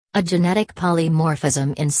A genetic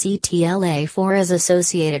polymorphism in CTLA4 is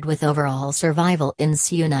associated with overall survival in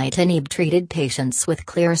Sunitinib-treated patients with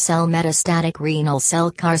clear cell metastatic renal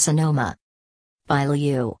cell carcinoma.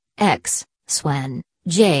 Bilu, X, Swen,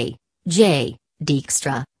 J,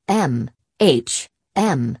 Diekstra, M, H,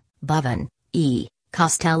 M, Boven, E,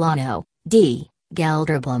 Castellano, D,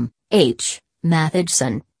 Gelderblom, H,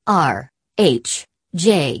 Mathijssen, R, H,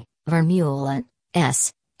 J, Vermeulen,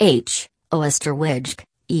 S, H, Oosterwijk,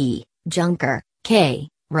 E, Junker, K,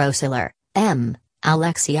 Roessler, M,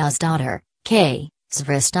 Alexiusdottir, K,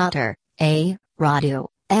 Sverrisdottir, A, Radu,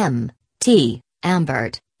 M, T,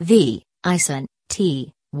 Ambert, V, Eisen,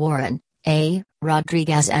 T, Warren, A,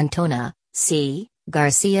 Rodriguez-Antona, C,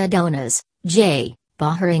 Garcia-Donas, J,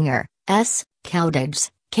 hringer, S,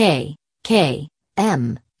 Koudijs, K,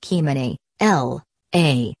 M, Kiemeney, L,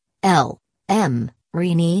 A, L, M,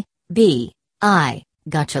 Rini, B, I,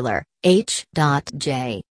 Gutschler,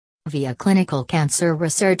 H.J. Via clinical cancer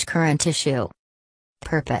research. Current issue.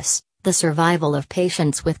 Purpose: the survival of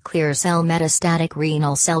patients with clear cell metastatic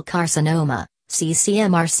renal cell carcinoma,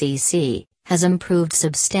 cc-mRCC, has improved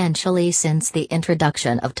substantially since the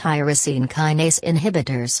introduction of tyrosine kinase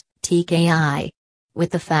inhibitors, TKI.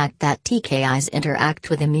 With the fact that TKIs interact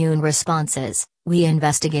with immune responses, we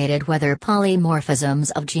investigated whether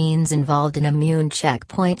polymorphisms of genes involved in immune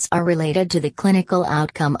checkpoints are related to the clinical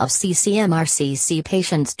outcome of cc-mRCC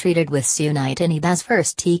patients treated with sunitinib as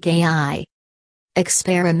first TKI.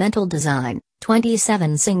 Experimental design: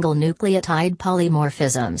 27 single nucleotide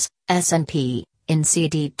polymorphisms, SNP, in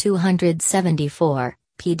CD274,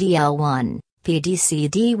 PDL1,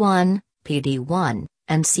 PDCD1, PD1,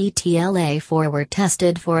 and CTLA4 were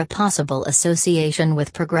tested for a possible association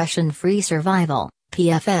with progression-free survival,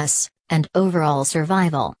 PFS, and overall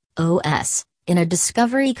survival, OS, in a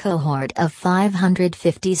discovery cohort of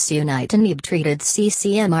 550 sunitinib-treated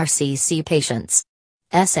cc-mRCC patients.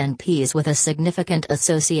 SNPs with a significant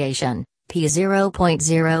association,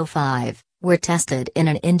 P0.05, were tested in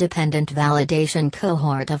an independent validation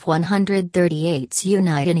cohort of 138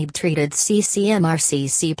 sunitinib-treated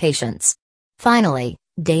cc-mRCC patients. Finally,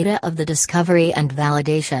 data of the discovery and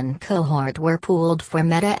validation cohort were pooled for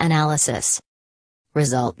meta-analysis.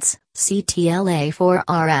 Results: CTLA4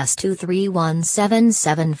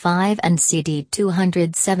 RS231775 and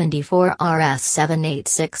CD274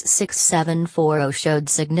 RS786670 showed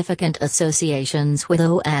significant associations with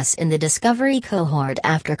OS in the discovery cohort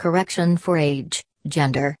after correction for age,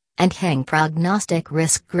 gender, and hang prognostic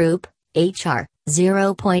risk group, HR,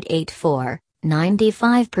 0.84.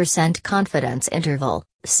 95% confidence interval,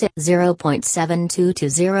 0.72 to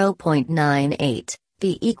 0.98,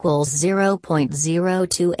 p equals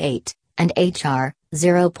 0.028, and HR,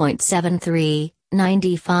 0.73,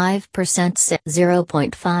 95%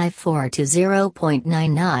 0.54 to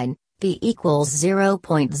 0.99, p equals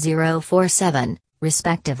 0.047,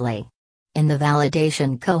 respectively. In the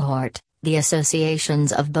validation cohort, the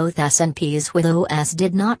associations of both SNPs with OS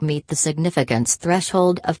did not meet the significance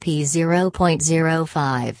threshold of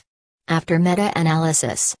P0.05. After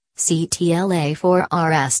meta-analysis, CTLA4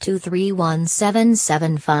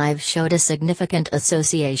 RS231775 showed a significant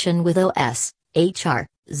association with OS, HR,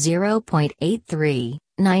 0.83,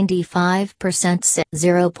 95%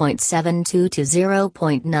 0.72 to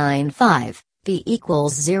 0.95, p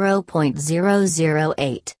equals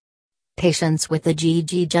 0.008. Patients with the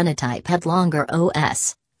GG genotype had longer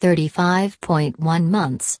OS, 35.1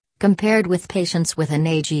 months, compared with patients with an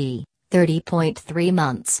AG, 30.3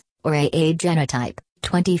 months, or AA genotype,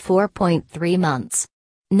 24.3 months.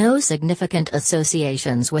 No significant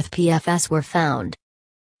associations with PFS were found.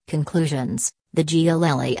 Conclusions: the G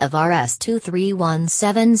allele of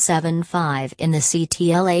RS231775 in the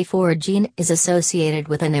CTLA4 gene is associated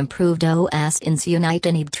with an improved OS in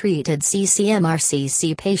sunitinib-treated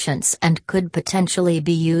cc-mRCC patients and could potentially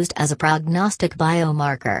be used as a prognostic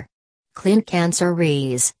biomarker. ClinCancer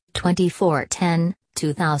Res, 2410,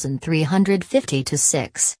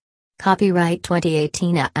 2350-6. Copyright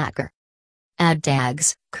 2018 Acker. Add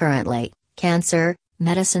tags: currently, cancer,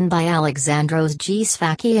 medicine by Alexandros G.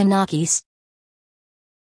 Sfakianakis,